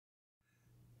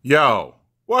Yo,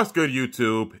 what's good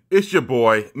YouTube? It's your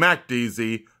boy, Mac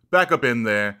DZ, back up in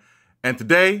there. And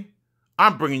today,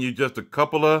 I'm bringing you just a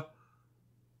couple of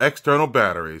external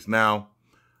batteries. Now,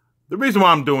 the reason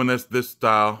why I'm doing this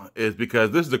style is because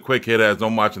this is a quick hit as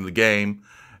I'm watching the game.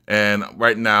 And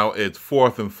right now, it's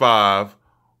 4th and 5,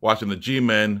 watching the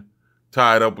G-Men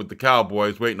tied up with the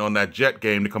Cowboys, waiting on that Jet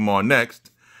game to come on next.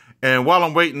 And while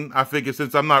I'm waiting, I figure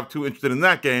since I'm not too interested in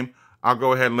that game, I'll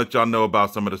go ahead and let y'all know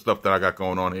about some of the stuff that I got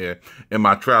going on here in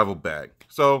my travel bag.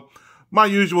 So my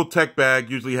usual tech bag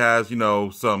usually has,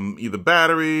 some either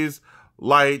batteries,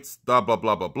 lights, blah, blah,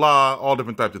 blah, blah, blah, all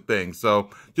different types of things.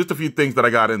 So just a few things that I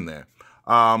got in there.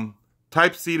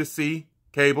 Type C to C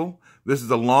cable. This is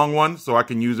a long one, so I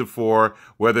can use it for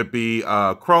whether it be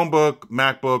a Chromebook,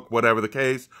 MacBook, whatever the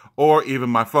case, or even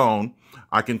my phone.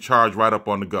 I can charge right up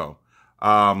on the go.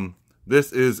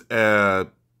 This is a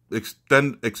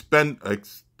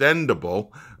extendable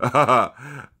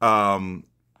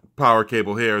power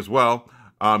cable here as well.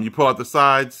 You pull out the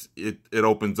sides, it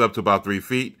opens up to about 3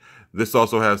 feet. This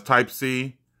also has Type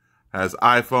C, has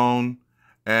iPhone,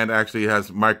 and actually has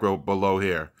micro below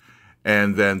here.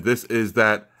 And then this is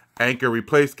that Anchor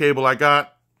replace cable I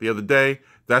got the other day.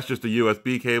 That's just a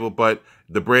USB cable, but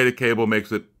the braided cable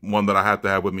makes it one that I have to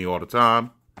have with me all the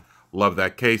time. Love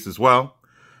that case as well.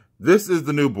 This is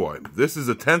the new boy. This is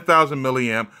a 10,000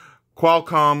 milliamp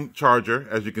Qualcomm charger,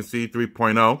 as you can see,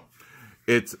 3.0.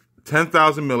 It's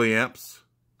 10,000 milliamps.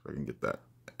 If I can get that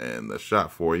in the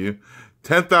shot for you.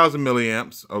 10,000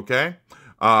 milliamps, okay?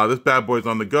 This bad boy's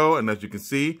on the go, and as you can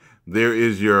see, there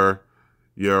is your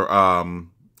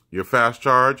fast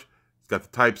charge. It's got the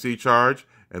Type-C charge,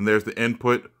 and there's the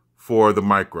input for the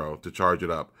micro to charge it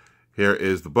up. Here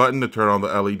is the button to turn on the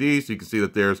LED, so you can see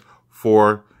that there's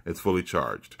 4, it's fully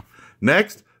charged.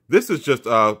 Next, this is just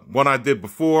one I did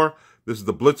before. This is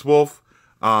the Blitzwolf.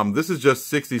 This is just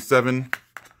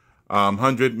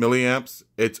 6,700 milliamps.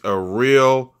 It's a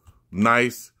real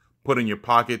nice put in your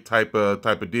pocket type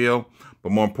of deal.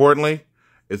 But more importantly,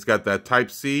 it's got that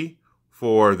Type-C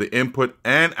for the input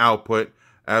and output,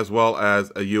 as well as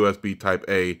a USB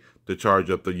Type-A to charge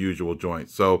up the usual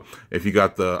joints. So if you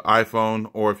got the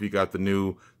iPhone or if you got the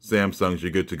new Samsungs,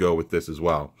 you're good to go with this as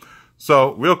well.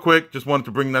 So real quick, just wanted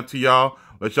to bring that to y'all,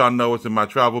 let y'all know what's in my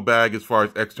travel bag as far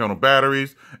as external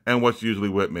batteries and what's usually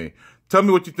with me. Tell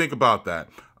me what you think about that.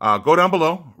 Go down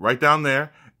below, right down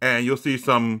there, and you'll see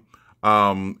some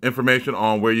information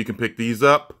on where you can pick these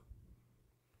up.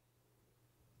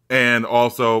 And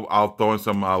also, I'll throw in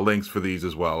some links for these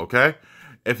as well, okay?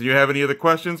 If you have any other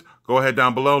questions, go ahead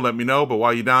down below, let me know. But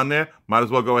while you're down there, might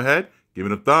as well go ahead, give me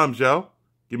them thumbs, yo.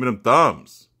 Give me them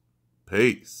thumbs.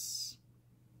 Peace.